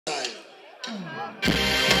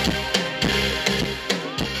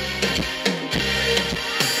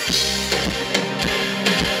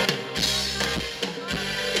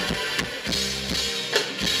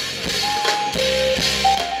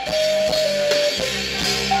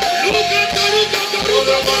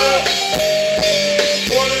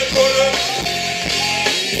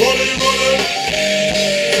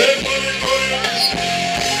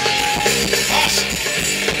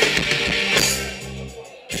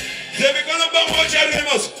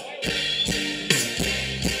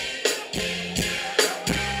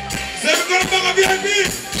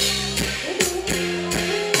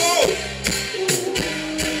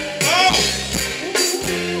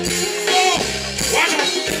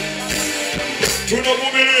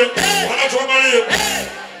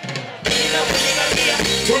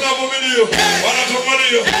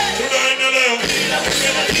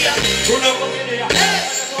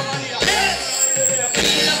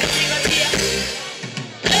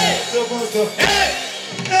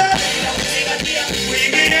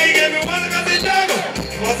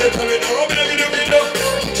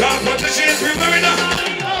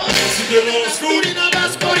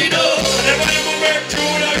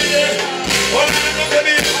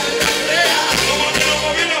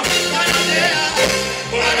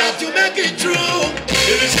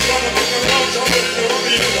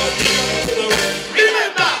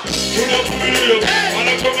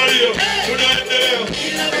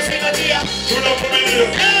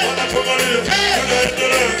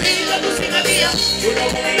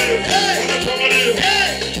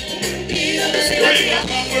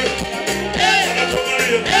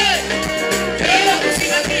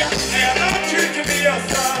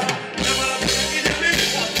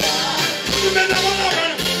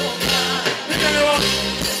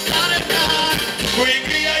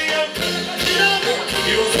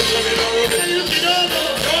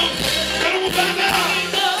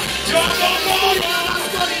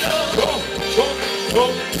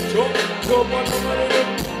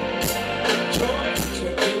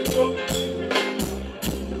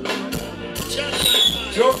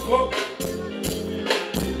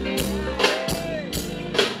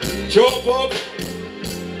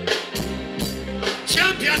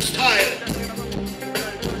Champion style.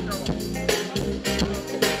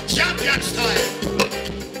 Champion style.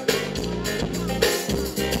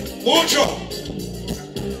 Mucho.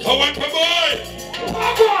 Come on, boy.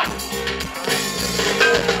 Walk on.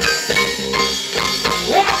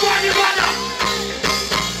 Walk on, you mother.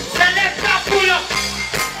 Select up, pull up.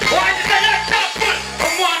 Why did select up, pull?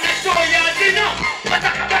 Come on, let's show you a dinner.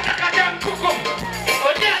 Bataka, damn, kukum.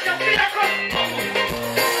 Oh, yeah, just feel like oh,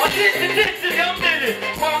 this is young lady.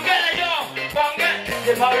 Gwanga, yo. Gwanga.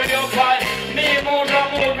 The Mario Pie. Me, Mudra.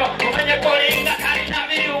 When you're calling the Karina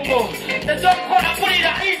Virungo. The dog called a put it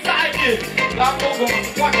inside you. Gambo, man.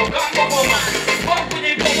 Walk with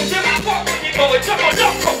you, go. Walk with you, go. It's a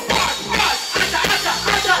loco.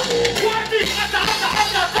 Ata. What is Ata?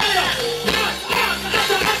 Fire.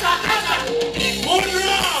 Ata.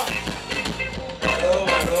 Mudra.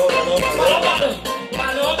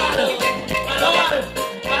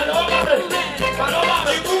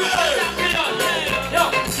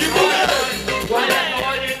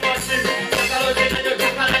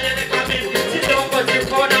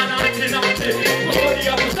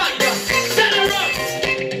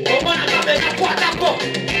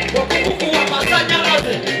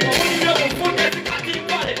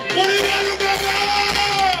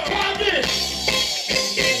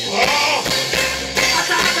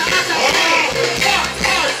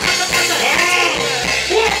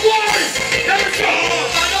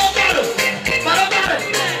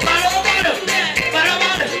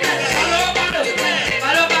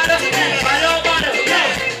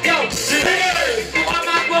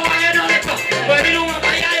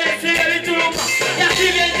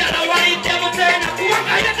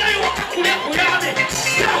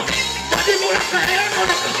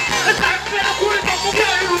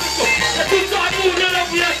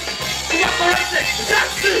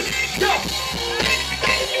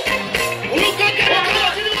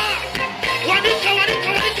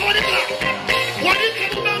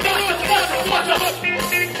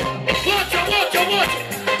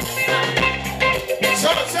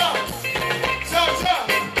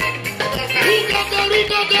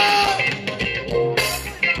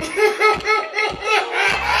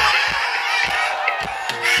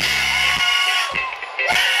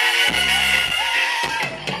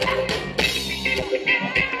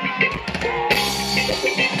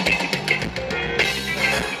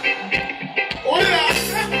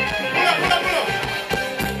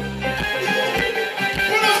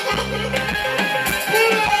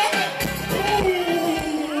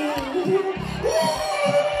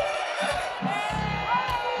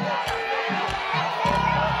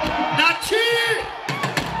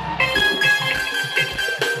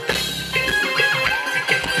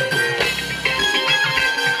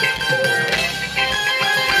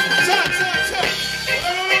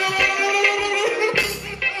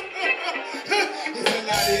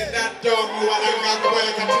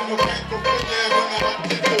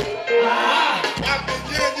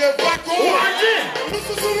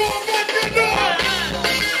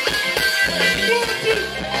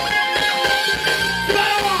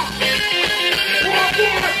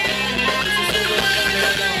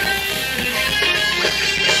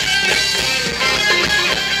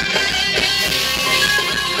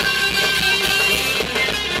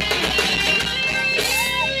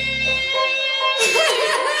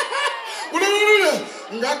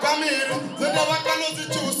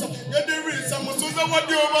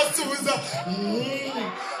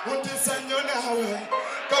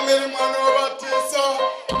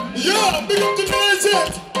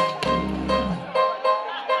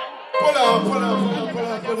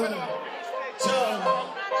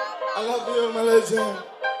 I love you, Malaysia.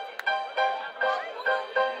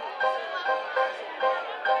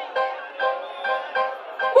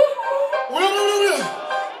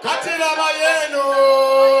 Katila mayeno.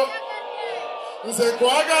 Nse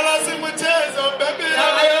kuagala si mchezo, baby.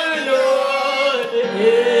 Mayeno.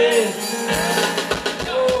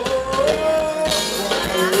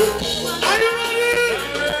 Are you ready?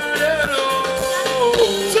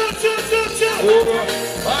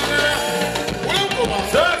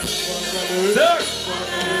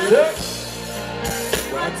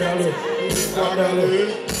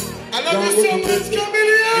 I love you so much,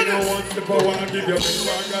 Chameleon. You know one step I wanna give you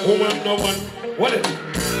woman, no one. What it?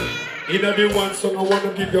 You know the one song I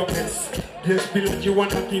wanna give you next. Yes, Bilangi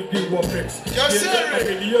wanna give you a flex. Yes, sir. I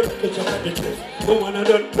million catch up at the test. No one I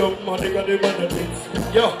don't dump money got the benefits.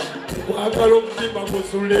 Yo, Gwanga Mujje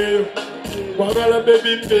Magusule. Gwanga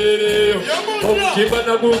baby baby. Oh,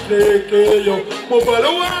 Kibana Gute yo.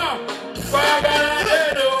 Mobalawa. Gwanga.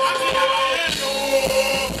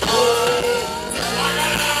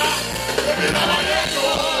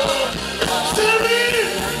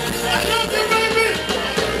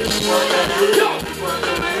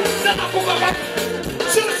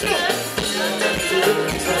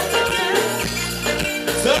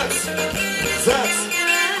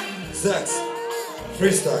 Zax,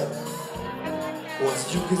 freestyle. Once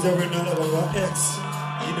you kiss every night of our ex,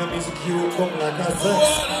 you know music you come like a Zax.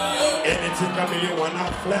 Anything Chameleon wanna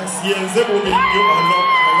flex, yeah, the movie you I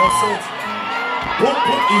love sex. Put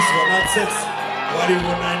is for not sex. What do you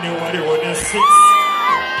want 9, what do you want 6? You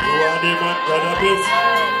are the man got a bit.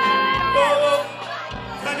 Oh,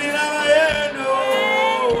 and in our head, no.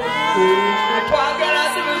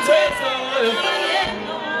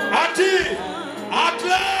 Auntie,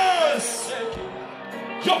 Atlas.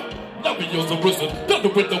 Yo, let me use the prison. Don't do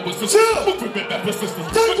it, the business. Move with that persistence.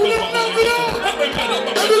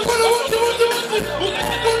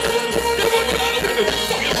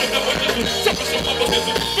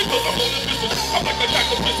 I'm like a jack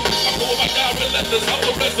of business. I'm going my down relentless. I'm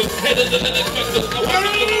the restless. Haters and unexpected.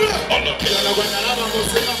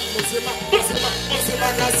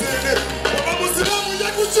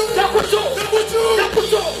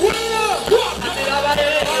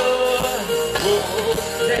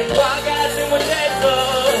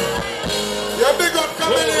 You're big up,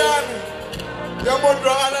 Chameleon. Your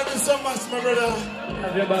Mudra, I love you so much, my brother.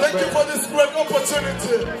 Thank you for this great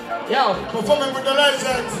opportunity. Performing with the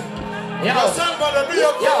legends. Your son, brother, do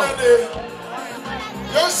your comedy.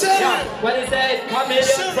 Yo, Sherry. What is that?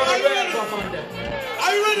 Chameleon from the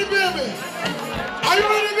Are you ready, baby? Are you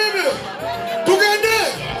ready, baby? Together.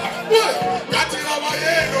 What? Katila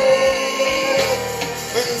mayeno.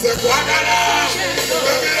 Nse kuagala.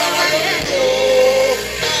 Katila mayeno.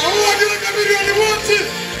 I'm walking like a million. Watch it.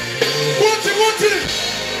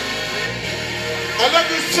 I love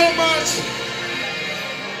you so much.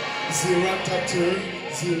 Zero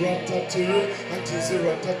tattoo,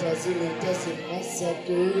 anti-zero tata, zero tasi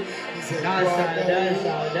massacre.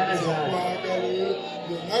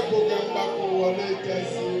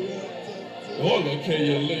 All okay,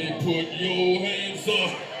 you lay, put your hands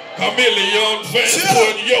up. Chameleon fans,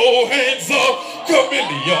 put your hands up.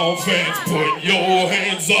 Chameleon fans, put your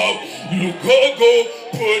hands up. You go,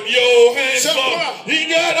 put your hands up. He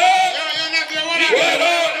got up. He got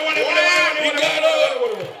up.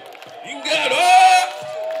 He got up.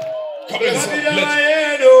 Come on, let's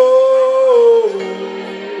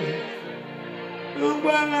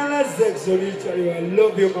I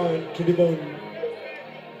love you, man, to the bone.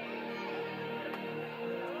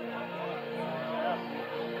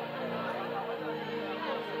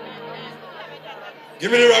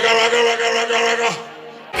 give me the ragga.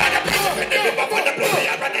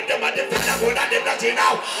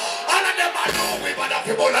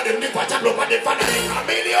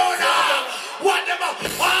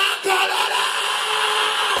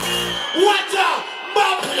 What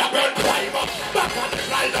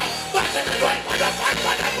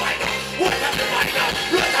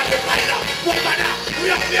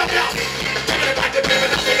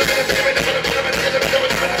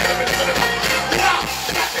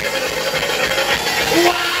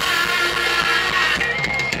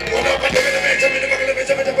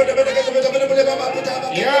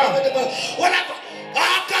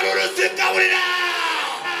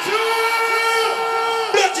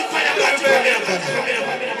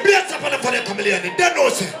Bless upon the Father Chameleon. Don't know,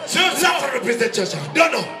 sir. Suffer represent church.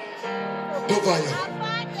 Don't know. Don't go here.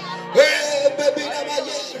 Hey, baby, never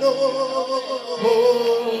yet. No.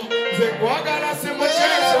 The Gwanga Mujje,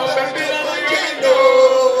 baby, never yet. No.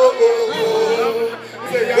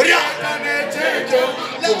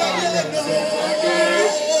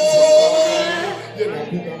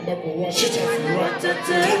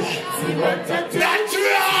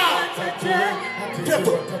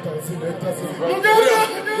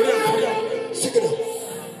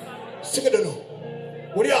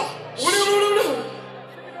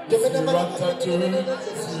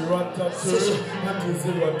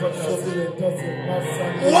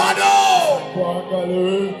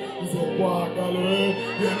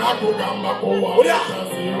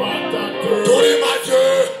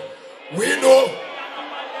 We know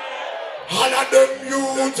all of them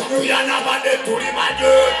youth, we are never there to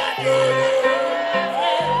imagine.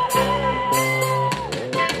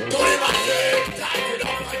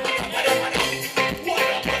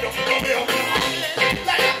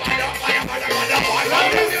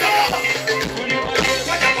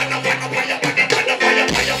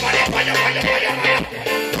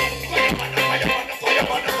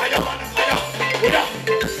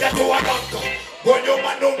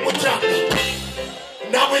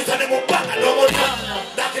 Now we send him back and no more time.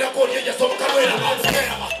 That's the code you just don't come in.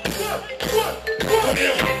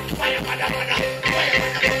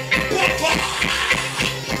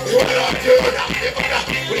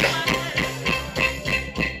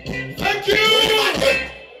 Thank you.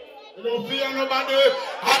 You don't fear nobody.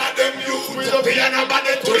 All of them you. We don't fear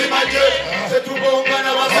nobody to imagine. C'est tout bon, man.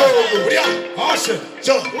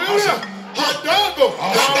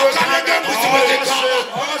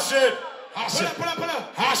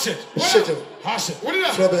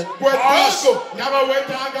 Never went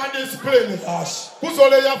down on this plane. Who's all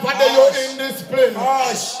your father you in this plane?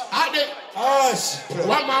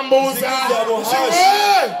 One man moves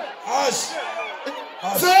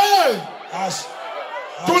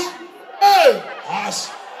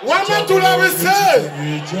one man to let me say.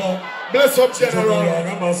 Bless up, General. I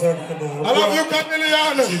love you,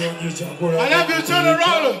 Chameleon. I love you,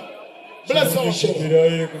 General. Bless up.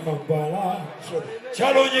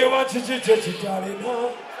 Chalonye wachichiche chitalina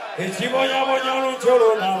Echimonya monya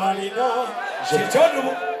lucholo na malina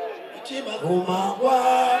Chichonu Umagwa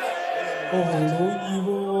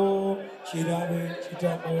Ohulunyiwo Chirabe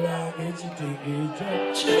chitamulage chitegeja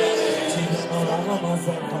Chiramalanga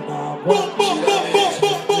masakana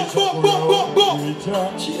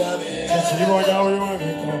Chimonya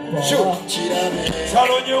wiwamikapa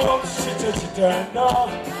Chalonye wachichiche chitalina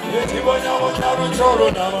Echimonya monya lucholo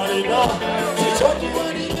na malina Chichonu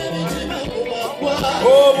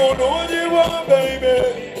Oh, Monojiwa, baby.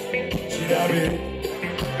 Chirabe.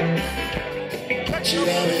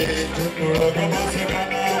 Chirabe.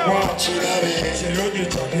 Chironi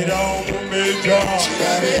chakira umumeja.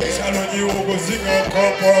 Chaloni ugozinga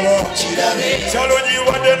kapala. Chaloni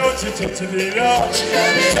wadeno chichechilira.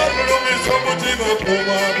 Chaloni somutima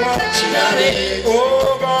kumagwa.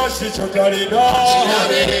 Oh, gashi chotarina.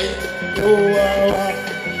 Oh, wow.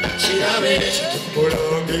 Chirabe,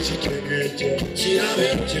 Bilangi,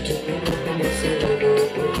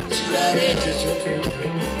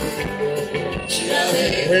 Chirabe,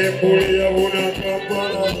 Wepulia una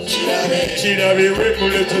kampala, Chirabe,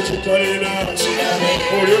 Wepule Chitalina,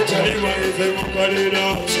 Polio Chalima is a Mukalina,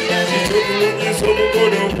 Chitukuni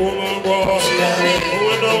Sobukono Pumagua,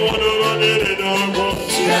 one in Ango,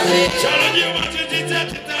 Challenge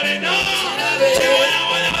Chitalina,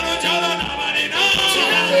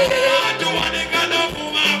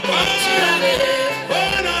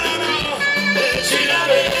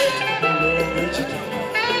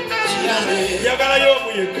 Yagala yomu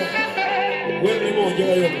yeka. Wewe moja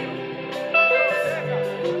yomu.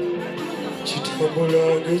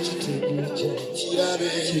 Chitukobolange chitegeje.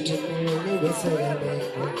 Chitukobolange basaraba.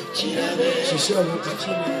 Chishalo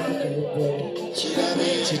tichini kukuba.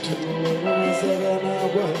 Chitukobolange basaraba.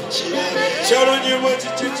 Chalo nyimo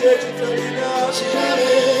chichiche chitalina.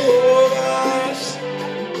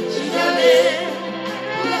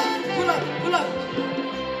 Pull up.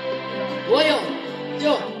 Woyo.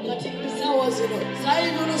 Yo, katika sawa zino. Sasa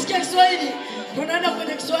hivi unasikia Kiswahili? Tunaenda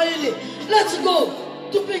kwenye Kiswahili. Let's go.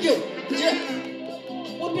 Tupige. Je.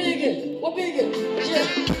 Wapige. Je.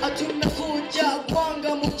 Hatuna kuja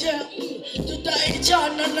Gwanga Mujje.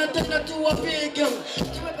 Tutaichana na tena tuwapiga.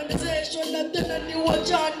 Tumependezeshwa na tena ni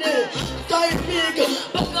wajane. Taipiga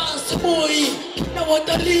mpaka asubuhi na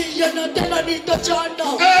watalia na tena nitachana.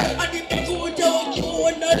 Anipikuja wakiwa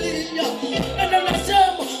wanalia na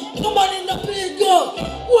nasema kama ninapiga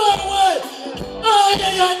wewe.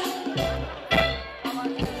 Ayayay.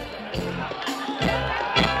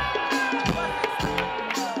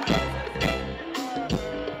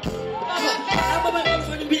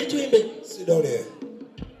 Sit down there.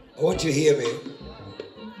 I want you to hear me.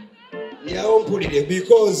 Yeah, I won't put it there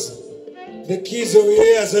because the kids over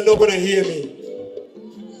here are not going to hear me.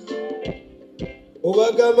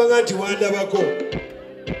 Obagamba nti wandabako.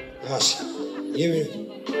 Asha. Hear me.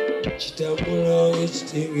 Chitambula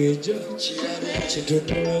ekitingeja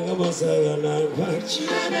chitunula ng'amasala n'anvaaki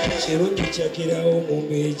kirungi kyakirawo mu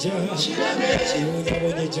mbeja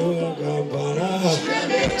kirungi kyewakampala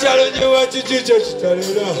kyalo gyewa kikikyo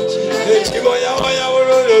kitalera ekiboyaboya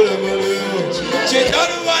bulololobololo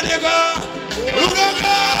kitalubaneka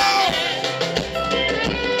lugaga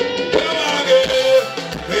wewange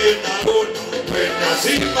wenalona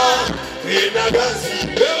wenazima wenagazi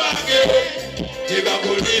wewange Tiba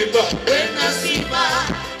kulimba, wena simba,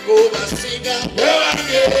 kuba singa,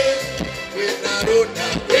 wewange, wena ronda,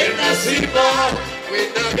 wena simba,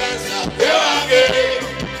 wena gaza, wewange,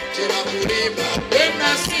 tiba kulimba, wena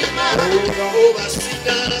simba, kuba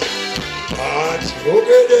singa.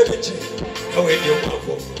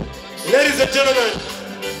 Ladies and gentlemen,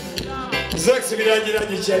 Zex Bilangi,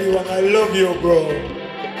 I love you, bro.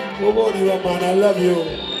 Man, I love you.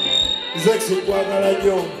 Zex Gwanga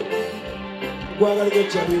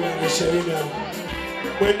Mujje.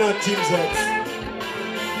 We're not Team Zex.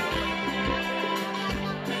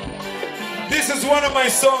 This is one of my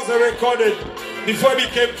songs I recorded before I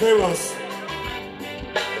became famous.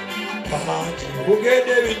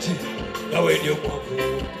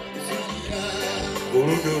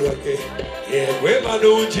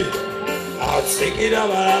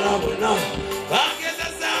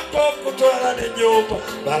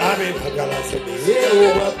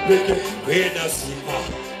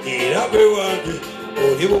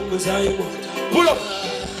 Pull up.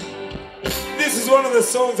 This is one of the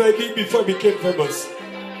songs I did before I became famous.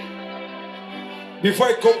 Before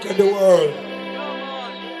I conquered the world.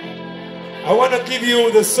 I want to give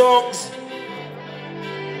you the songs.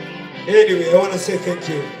 Anyway, I want to say thank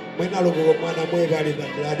you.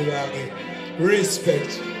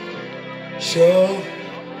 Respect. Sure.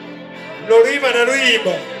 Noriba na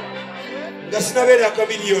ruiba. Gasina vera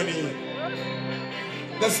kamilioni.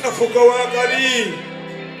 Gasina fuka wakali.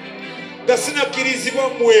 Gasina kirizibwa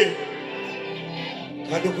mwe.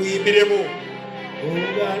 Kadu kuyimiremu.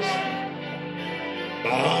 Ungashi.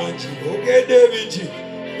 Banji ogede bichi.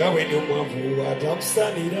 Gawe ni omwavu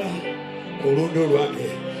atakusanira. Kulundo lwange.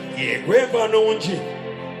 Yegwemba nungi.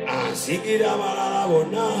 Asigira abalala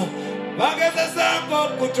bonna. Bageza sango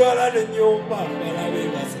kutwala n'ennyumba. Balabe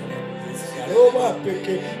basina. Oba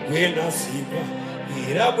peke gwena simba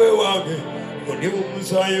era bwe wange ndi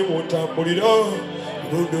mumusaye mutambulira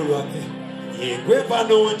lundo lwange yegwe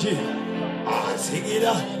panongi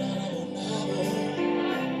asigira